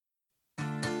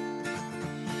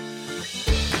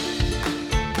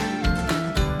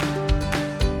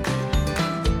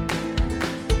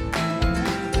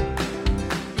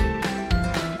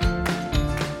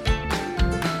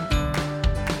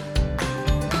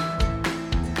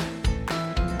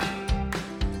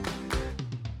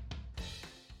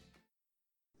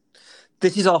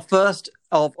This is our first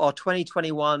of our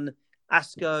 2021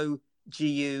 ASCO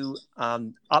GU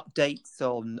updates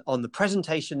on the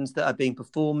presentations that are being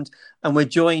performed, and we're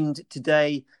joined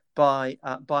today by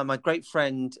my great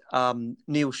friend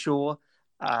Neil Shaw.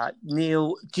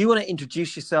 Neil, do you want to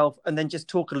introduce yourself and then just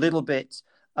talk a little bit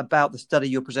about the study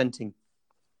you're presenting?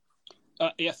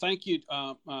 Yeah, thank you,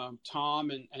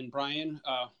 Tom and Brian.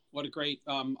 What a great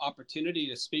opportunity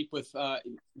to speak with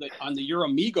on the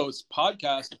Euromigos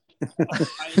podcast.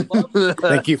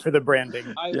 Thank you for the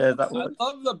branding. I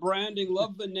love the branding,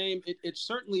 love the name. It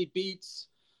certainly beats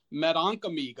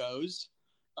Metonkamigos.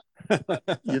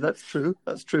 Yeah, that's true.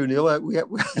 That's true, Neil.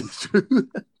 It's true.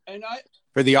 And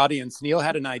for the audience, Neil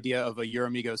had an idea of a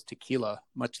Euromigos tequila,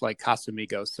 much like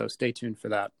Casamigos. So stay tuned for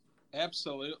that.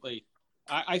 Absolutely.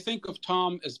 I think of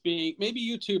Tom as being, maybe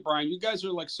you too, Brian. You guys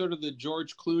are like sort of the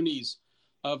George Clooney's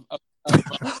of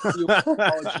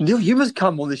Neil, you must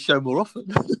come on this show more often.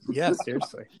 Yeah,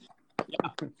 seriously. Yeah.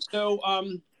 So,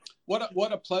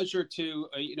 what a pleasure to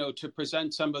to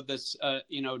present some of this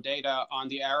data on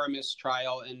the Aramis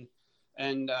trial,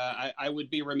 and I would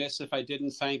be remiss if I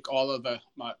didn't thank all of the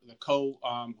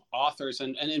co-authors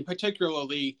and in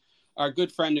particularly our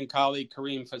good friend and colleague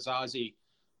Karim Fazazi,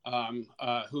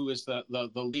 who is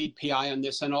the lead PI on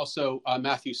this, and also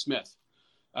Matthew Smith.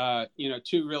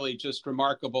 Two really just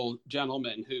remarkable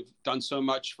gentlemen who've done so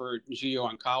much for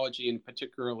geo-oncology, and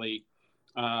particularly,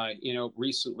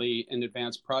 recently in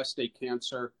advanced prostate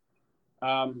cancer.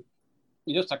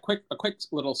 Just a quick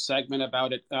little segment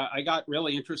about it. I got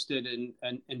really interested in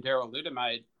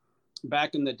Darolutamide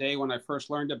back in the day when I first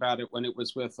learned about it, when it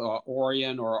was with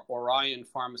Orion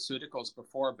Pharmaceuticals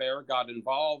before Bayer got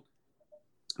involved.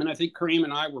 And I think Karim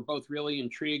and I were both really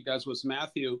intrigued, as was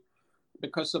Matthew,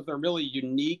 because of the really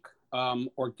unique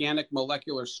organic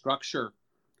molecular structure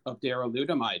of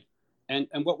darolutamide. And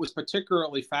what was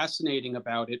particularly fascinating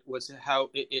about it was how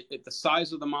the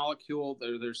size of the molecule.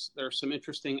 There are some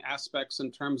interesting aspects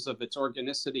in terms of its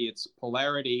organicity, its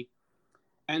polarity,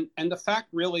 and the fact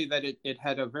really that it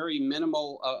had a very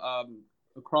minimal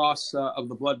cross of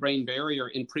the blood-brain barrier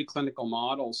in preclinical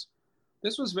models.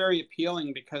 This was very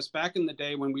appealing because back in the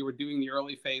day when we were doing the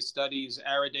early phase studies,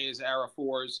 ARA-Days,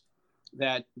 ARA-4s,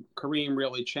 that Karim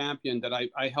really championed, that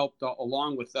I helped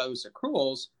along with those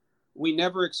accruals, we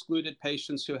never excluded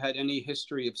patients who had any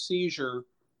history of seizure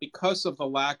because of the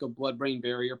lack of blood-brain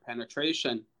barrier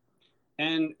penetration.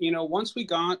 And, once we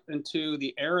got into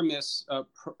the Aramis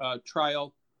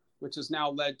trial, which has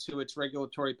now led to its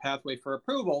regulatory pathway for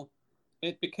approval,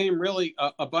 it became really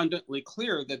abundantly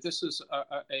clear that this is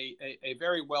a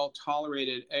very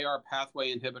well-tolerated AR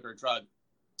pathway inhibitor drug.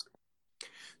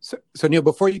 So Neil,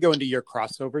 before you go into your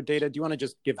crossover data, do you want to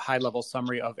just give high-level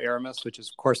summary of Aramis, which of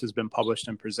course has been published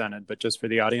and presented, but just for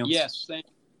the audience? Yes, thank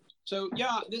you. So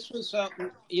yeah, this was,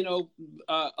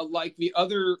 like the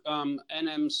other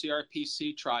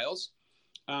NMCRPC trials,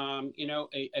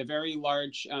 a very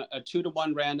large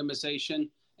 2-to-1 randomization.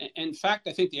 In fact,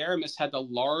 I think the Aramis had the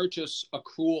largest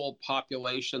accrual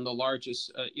population, the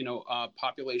largest,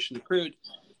 population accrued.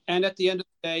 And at the end of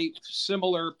the day,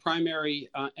 similar primary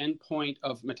endpoint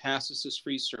of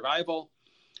metastasis-free survival.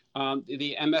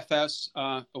 The MFS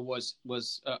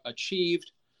was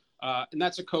achieved. And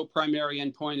that's a co-primary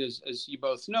endpoint, as you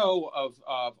both know, of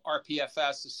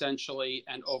RPFS essentially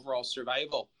and overall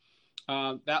survival.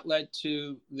 That led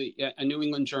to a New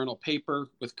England Journal paper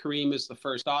with Karim as the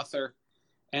first author.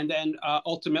 And then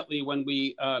ultimately, when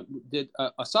we did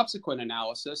a subsequent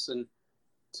analysis, and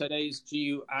today's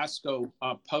GU ASCO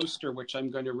poster, which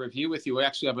I'm going to review with you, we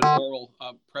actually have an oral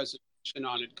presentation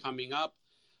on it coming up,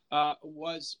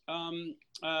 was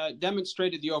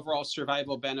demonstrated the overall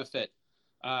survival benefit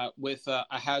with a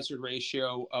hazard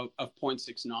ratio of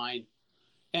 0.69.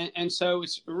 And so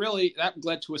it's really, that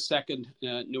led to a second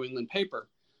New England paper.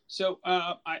 So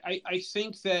I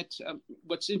think that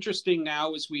what's interesting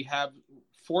now is we have,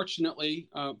 fortunately,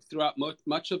 throughout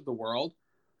much of the world,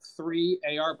 3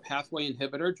 AR pathway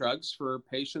inhibitor drugs for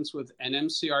patients with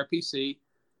NMCRPC,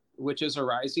 which is a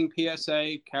rising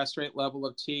PSA, castrate level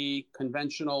of T,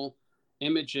 conventional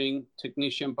imaging,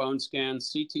 technetium bone scan,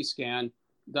 CT scan,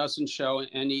 doesn't show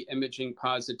any imaging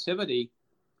positivity.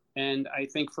 And I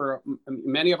think for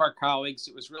many of our colleagues,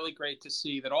 it was really great to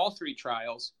see that all 3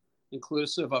 trials,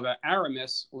 inclusive of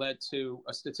Aramis, led to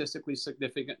a statistically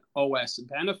significant OS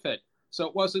benefit. So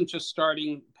it wasn't just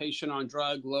starting patient on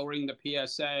drug, lowering the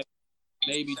PSA,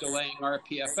 maybe delaying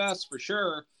RPFS for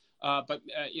sure, but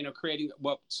creating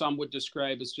what some would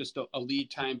describe as just a lead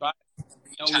time bias.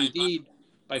 Indeed,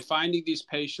 by finding these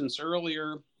patients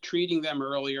earlier, treating them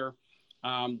earlier,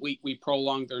 we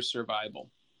prolong their survival.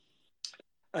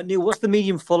 Neil, what's the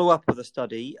median follow-up of the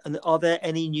study, and are there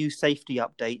any new safety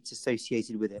updates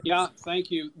associated with it? Yeah, thank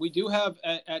you. We do have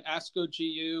at ASCO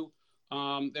GU,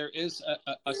 there is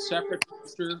a separate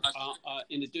poster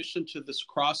in addition to this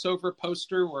crossover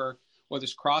poster or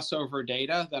this crossover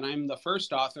data that I'm the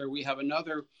first author. We have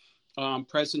another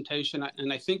presentation,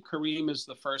 and I think Kareem is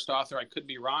the first author. I could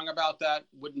be wrong about that.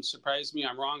 Wouldn't surprise me.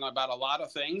 I'm wrong about a lot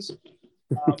of things.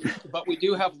 But we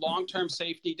do have long-term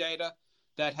safety data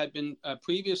that had been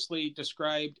previously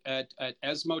described at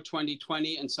ESMO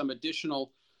 2020 and some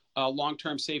additional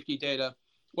long-term safety data.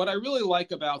 What I really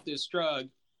like about this drug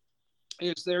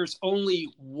is there's only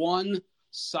one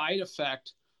side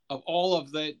effect of all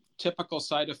of the typical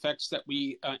side effects that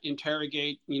we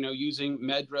interrogate, using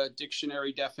MEDRA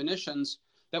dictionary definitions,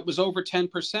 that was over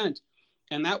 10%,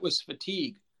 and that was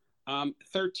fatigue.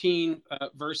 13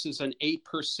 versus an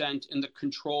 8% in the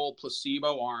control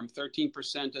placebo arm,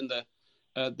 13% in the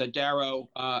Daro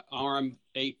arm,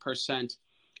 8%.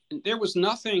 And there was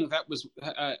nothing that was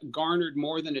garnered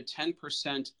more than a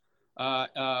 10%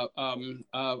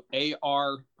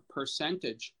 AR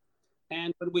percentage.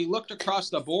 And when we looked across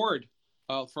the board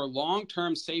for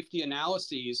long-term safety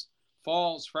analyses,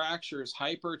 falls, fractures,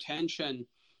 hypertension,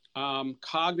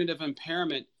 cognitive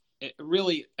impairment, it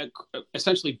really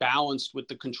essentially balanced with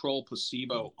the control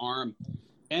placebo arm.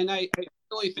 And I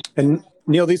really think... And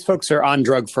Neil, these folks are on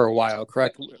drug for a while,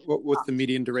 correct? What's the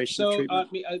median duration of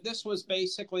treatment? This was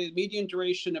basically the median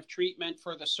duration of treatment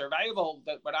for the survival.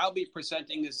 That what I'll be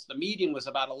presenting is the median was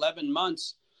about 11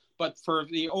 months, but for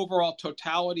the overall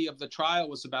totality of the trial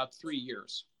was about 3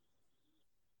 years.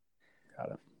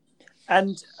 Got it.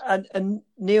 And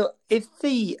Neil, if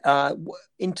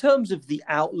in terms of the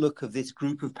outlook of this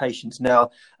group of patients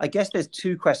now, I guess there's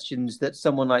two questions that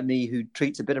someone like me who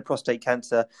treats a bit of prostate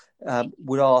cancer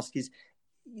would ask.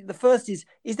 The first is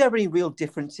there any real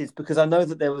differences? Because I know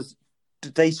that there was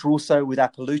data also with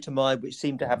apalutamide, which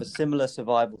seemed to have a similar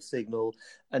survival signal,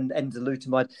 and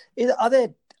enzalutamide.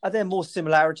 Are there more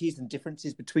similarities and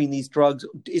differences between these drugs?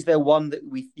 Is there one that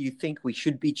you think we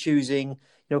should be choosing?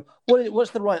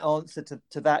 What's the right answer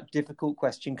to that difficult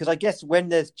question? Because I guess when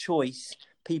there's choice,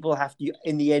 people have to,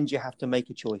 in the end, you have to make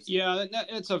a choice. Yeah,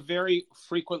 it's a very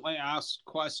frequently asked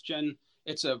question.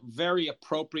 It's a very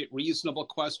appropriate, reasonable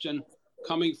question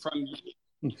coming from...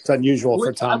 It's unusual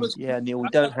for Tom. Neil, we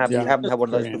haven't had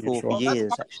one of those before for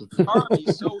years, actually.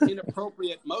 He's so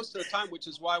inappropriate most of the time, which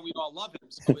is why we all love him.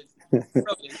 So it's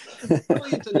brilliant.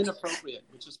 Brilliant and inappropriate,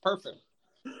 which is perfect.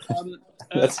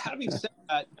 Having said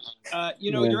that,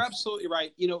 you're absolutely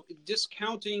right.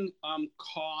 Discounting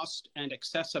cost and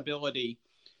accessibility,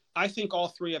 I think all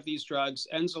three of these drugs,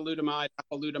 enzalutamide,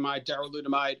 apalutamide,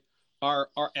 darolutamide, are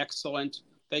excellent.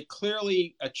 They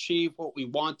clearly achieve what we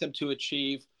want them to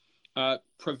achieve.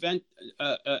 Prevent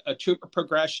a tumor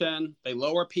progression. They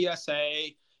lower PSA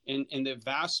in the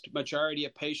vast majority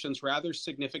of patients rather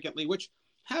significantly, which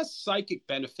has psychic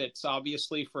benefits,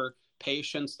 obviously, for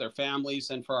patients, their families,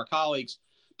 and for our colleagues.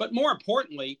 But more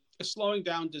importantly, is slowing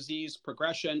down disease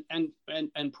progression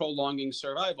and prolonging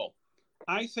survival.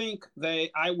 I think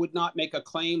I would not make a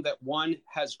claim that one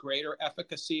has greater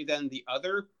efficacy than the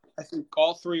other. I think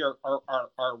all three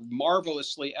are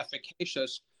marvelously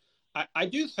efficacious. I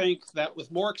do think that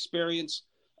with more experience,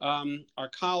 our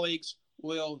colleagues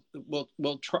will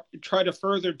try to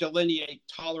further delineate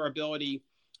tolerability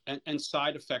and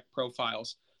side effect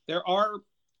profiles. There are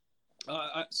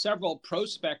several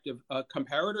prospective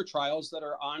comparator trials that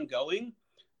are ongoing.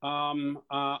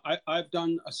 I've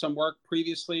done some work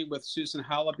previously with Susan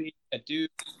Halaby at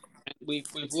Duke. We've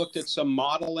looked at some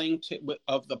modeling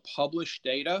of the published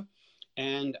data.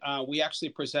 And we actually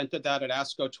presented that at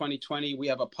ASCO 2020. We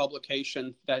have a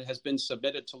publication that has been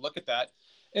submitted to look at that.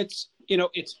 It's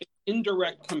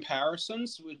indirect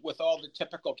comparisons with all the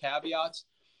typical caveats.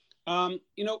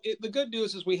 The good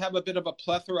news is we have a bit of a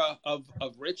plethora of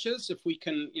riches if we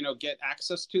can, get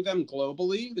access to them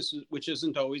globally. Which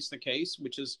isn't always the case,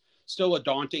 which is still a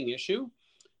daunting issue.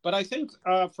 But I think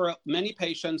for many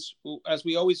patients, as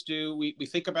we always do, we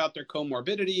think about their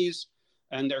comorbidities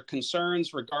and their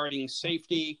concerns regarding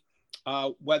safety,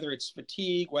 whether it's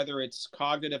fatigue, whether it's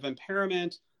cognitive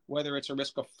impairment, whether it's a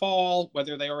risk of fall,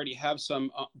 whether they already have some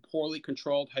poorly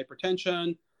controlled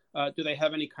hypertension, do they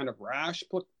have any kind of rash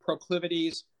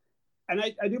proclivities? And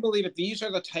I do believe that these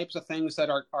are the types of things that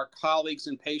our colleagues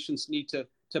and patients need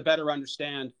to better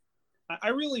understand. I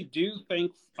really do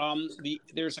think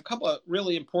there's a couple of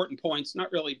really important points, not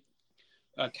really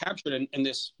captured in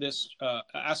this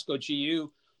ASCO GU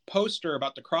poster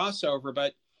about the crossover,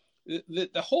 but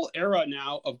the whole era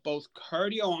now of both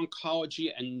cardio-oncology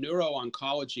and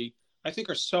neuro-oncology I think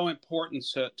are so important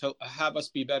to have us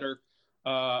be better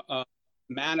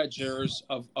managers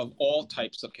of all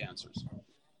types of cancers.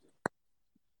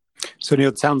 So Neil,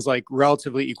 it sounds like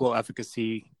relatively equal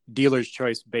efficacy, dealer's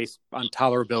choice based on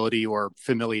tolerability or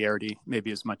familiarity,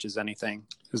 maybe as much as anything.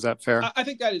 Is that fair? I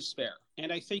think that is fair.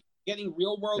 And I think getting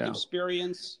real world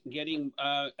experience, getting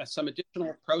some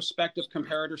additional prospective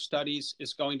comparator studies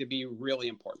is going to be really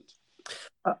important.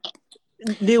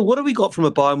 Neil, what have we got from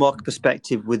a biomarker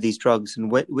perspective with these drugs,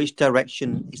 and which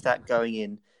direction is that going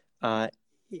in?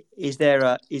 Is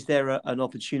there an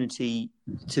opportunity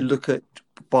to look at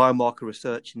biomarker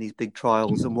research in these big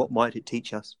trials, and what might it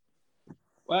teach us?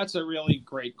 Well, that's a really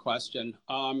great question.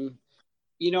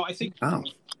 I think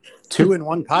 2 in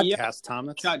 1 podcast, Tom.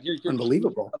 That's you're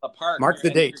unbelievable. Mark the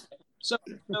date. So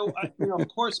of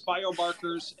course,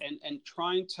 biomarkers and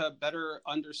trying to better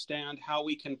understand how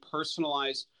we can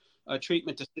personalize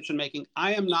treatment decision making.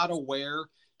 I am not aware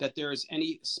that there is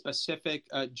any specific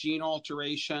gene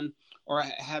alteration or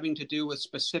having to do with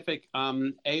specific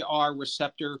AR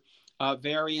receptor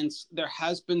variants. There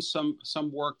has been some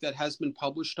work that has been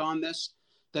published on this,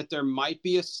 that there might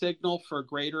be a signal for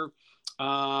greater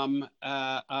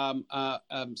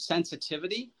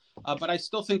sensitivity, but I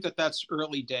still think that that's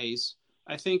early days.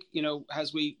 I think,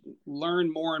 as we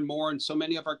learn more and more, and so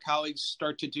many of our colleagues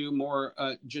start to do more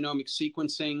genomic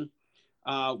sequencing,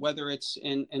 whether it's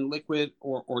in liquid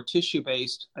or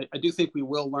tissue-based, I do think we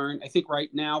will learn. I think right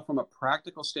now, from a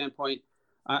practical standpoint,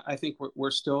 I think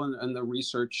we're still in the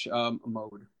research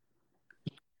mode.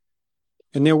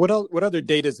 And Neil, what other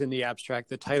data is in the abstract?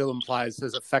 The title implies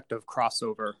there's effective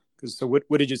crossover. So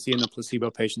what did you see in the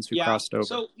placebo patients who crossed over?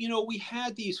 So, we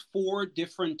had these 4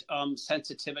 different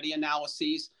sensitivity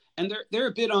analyses, and they're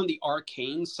a bit on the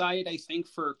arcane side, I think,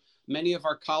 for many of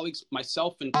our colleagues,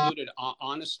 myself included.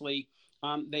 Honestly,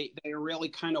 they are really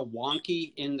kind of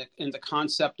wonky in the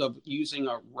concept of using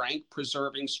a rank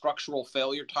preserving structural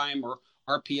failure time, or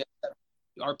RPSFT.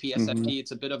 Mm-hmm.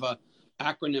 It's a bit of a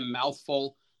acronym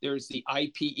mouthful. There's the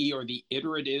IPE, or the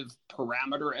iterative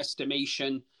parameter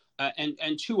estimation,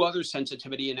 and 2 other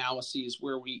sensitivity analyses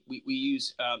where we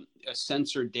use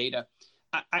sensor data.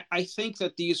 I think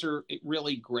that these are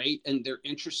really great and they're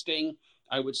interesting.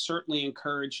 I would certainly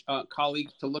encourage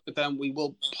colleagues to look at them. We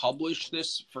will publish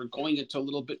this for going into a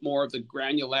little bit more of the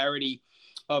granularity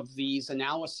of these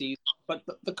analyses. But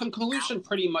the conclusion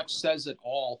pretty much says it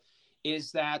all,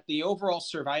 is that the overall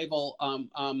survival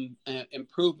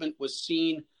improvement was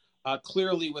seen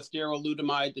clearly with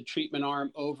darolutamide, the treatment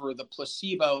arm, over the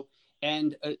placebo,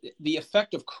 and the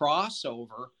effect of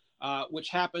crossover, which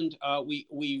happened,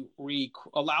 we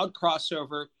allowed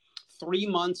crossover 3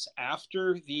 months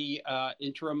after the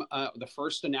interim, the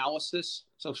first analysis,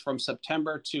 so from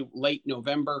September to late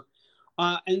November.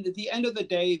 And at the end of the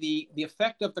day, the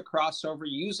effect of the crossover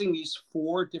using these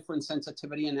 4 different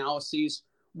sensitivity analyses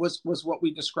was what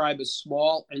we describe as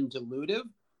small and dilutive,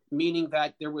 meaning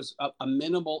that there was a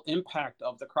minimal impact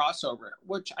of the crossover,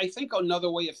 which I think another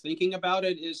way of thinking about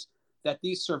it is that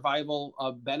these survival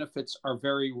benefits are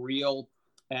very real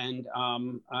and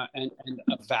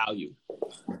of value.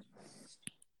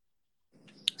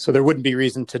 So there wouldn't be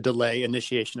reason to delay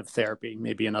initiation of therapy,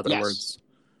 maybe in other words,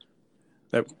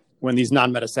 that when these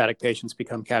non-metastatic patients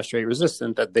become castrate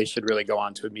resistant, that they should really go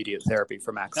on to immediate therapy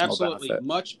for maximal benefit.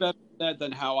 Much better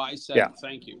than how I said it.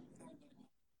 Thank you.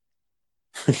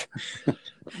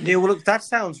 Neil, well, look, that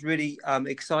sounds really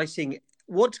exciting.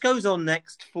 What goes on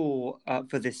next for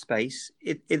this space?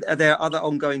 Are there other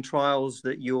ongoing trials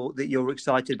that you're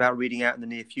excited about reading out in the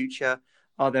near future?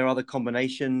 Are there other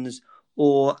combinations,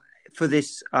 or for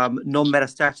this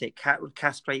non-metastatic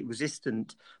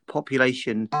castrate-resistant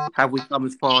population, have we come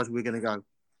as far as we're going to go?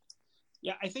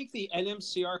 Yeah, I think the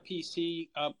NMCRPC,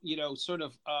 sort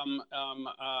of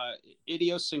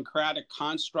idiosyncratic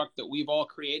construct that we've all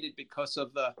created because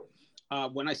of the,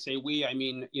 when I say we, I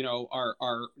mean, our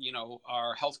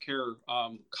healthcare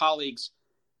colleagues,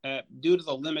 due to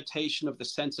the limitation of the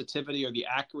sensitivity or the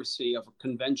accuracy of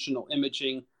conventional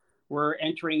imaging, we're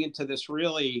entering into this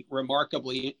really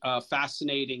remarkably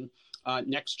fascinating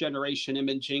next generation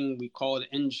imaging. We call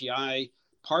it NGI.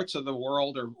 Parts of the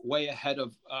world are way ahead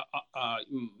of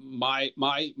my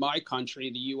country,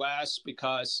 the U.S.,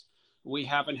 because we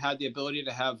haven't had the ability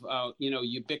to have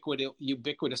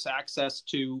ubiquitous access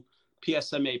to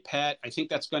PSMA PET. I think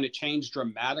that's going to change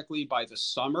dramatically by the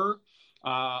summer.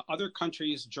 Other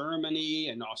countries, Germany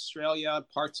and Australia,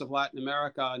 parts of Latin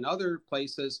America, and other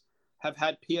places have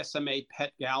had PSMA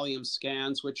PET gallium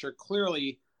scans, which are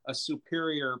clearly a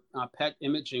superior PET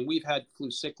imaging. We've had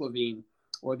fluciclovine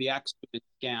or the Axumin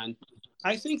scan.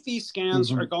 I think these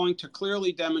scans are going to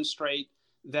clearly demonstrate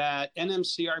that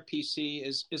NMCRPC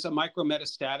is a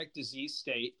micrometastatic disease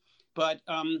state. But,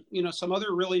 some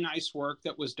other really nice work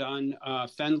that was done,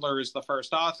 Fendler is the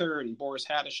first author and Boris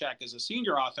Hadashak is a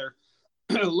senior author,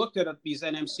 looked at these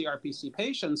NMCRPC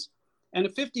patients, and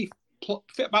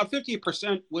about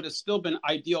 50% would have still been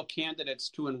ideal candidates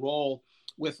to enroll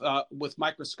with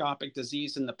microscopic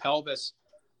disease in the pelvis.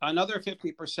 Another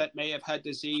 50% may have had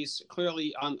disease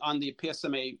clearly on the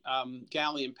PSMA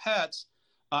gallium PETs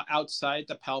outside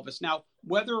the pelvis. Now,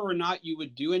 whether or not you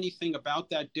would do anything about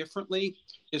that differently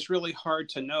is really hard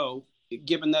to know,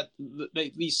 given that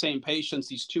these same patients,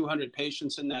 these 200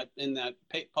 patients in that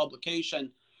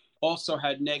publication, also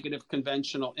had negative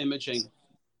conventional imaging.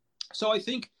 So I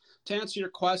think, to answer your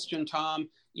question, Tom,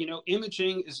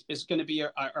 imaging is going to be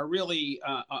a really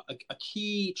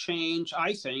key change,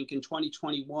 I think, in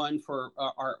 2021 for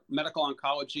our medical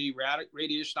oncology,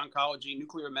 radiation oncology,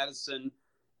 nuclear medicine,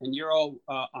 and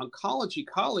uro-oncology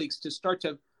colleagues to start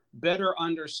to better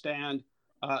understand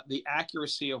the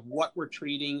accuracy of what we're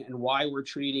treating and why we're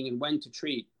treating and when to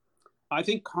treat. I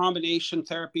think combination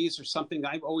therapies are something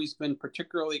I've always been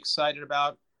particularly excited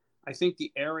about. I think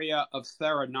the area of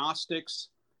theranostics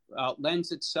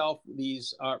lends itself,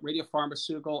 these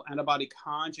radiopharmaceutical antibody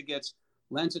conjugates,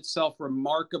 lends itself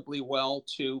remarkably well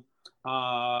to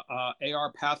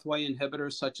AR pathway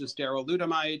inhibitors such as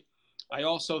darolutamide. I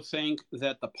also think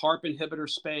that the PARP inhibitor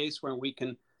space, where we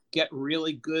can get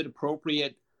really good,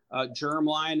 appropriate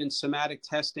germline and somatic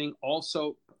testing,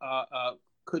 also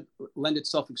could lend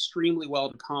itself extremely well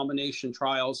to combination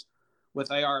trials with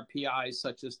ARPIs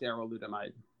such as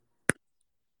darolutamide.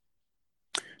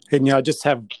 And I just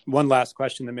have one last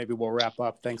question, then maybe we'll wrap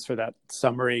up. Thanks for that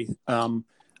summary.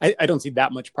 I don't see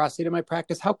that much prostate in my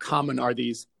practice. How common are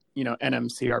these,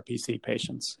 NMCRPC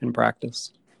patients in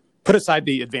practice? Put aside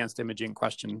the advanced imaging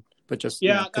question, but just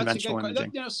conventional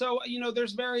imaging.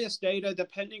 There's various data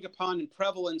depending upon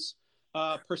prevalence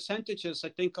percentages. I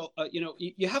think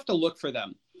you have to look for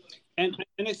them, and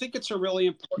I think it's a really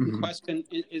important question.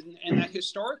 In that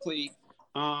historically,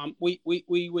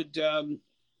 we would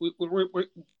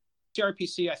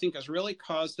CRPC, I think, has really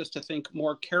caused us to think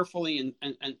more carefully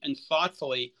and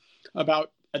thoughtfully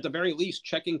about, at the very least,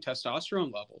 checking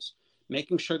testosterone levels,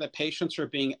 making sure that patients are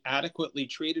being adequately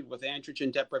treated with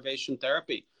androgen deprivation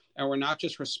therapy, and we're not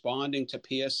just responding to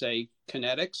PSA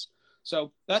kinetics.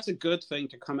 So that's a good thing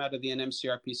to come out of the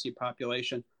NMCRPC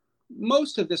population.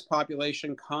 Most of this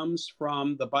population comes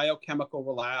from the biochemical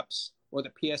relapse or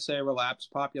the PSA relapse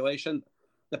population,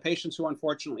 the patients who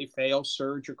unfortunately fail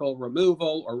surgical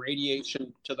removal or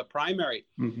radiation to the primary,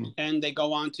 and they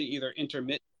go on to either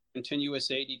intermittent continuous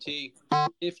ADT.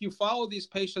 If you follow these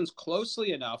patients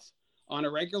closely enough on a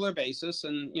regular basis,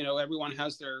 and everyone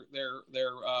has their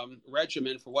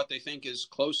regimen for what they think is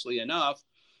closely enough,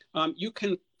 you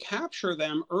can capture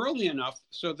them early enough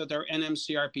so that they're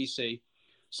NMCRPC.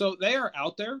 So they are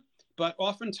out there, but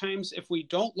oftentimes if we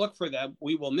don't look for them,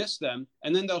 we will miss them,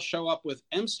 and then they'll show up with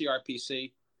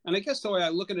MCRPC. And I guess the way I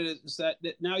look at it is that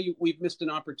now we've missed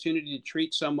an opportunity to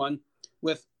treat someone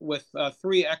with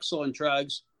 3 excellent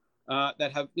drugs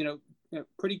that have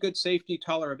pretty good safety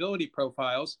tolerability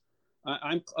profiles.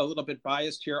 I'm a little bit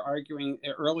biased here, arguing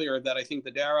earlier that I think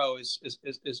the Daro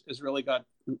is really got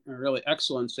a really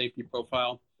excellent safety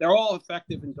profile. They're all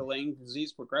effective in delaying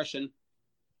disease progression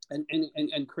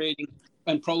and creating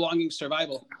and prolonging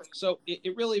survival. So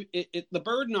the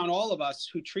burden on all of us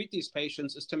who treat these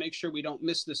patients is to make sure we don't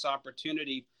miss this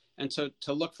opportunity and to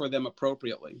look for them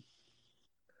appropriately.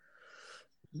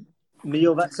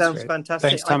 Neil, that sounds fantastic.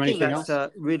 Thanks, Tom. I think that's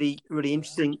really, really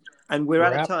interesting. And we're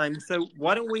out of time. So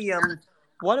why don't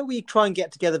we try and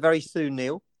get together very soon,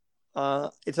 Neil?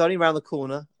 It's only around the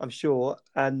corner, I'm sure.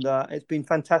 And it's been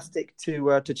fantastic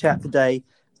to chat today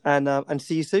and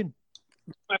see you soon.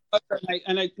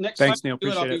 Next Thanks, time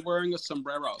Neil. I'll be wearing a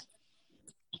sombrero.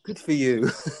 Good for you.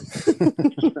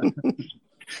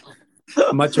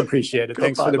 Much appreciated.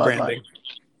 Thanks for the branding.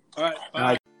 All right.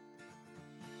 Bye.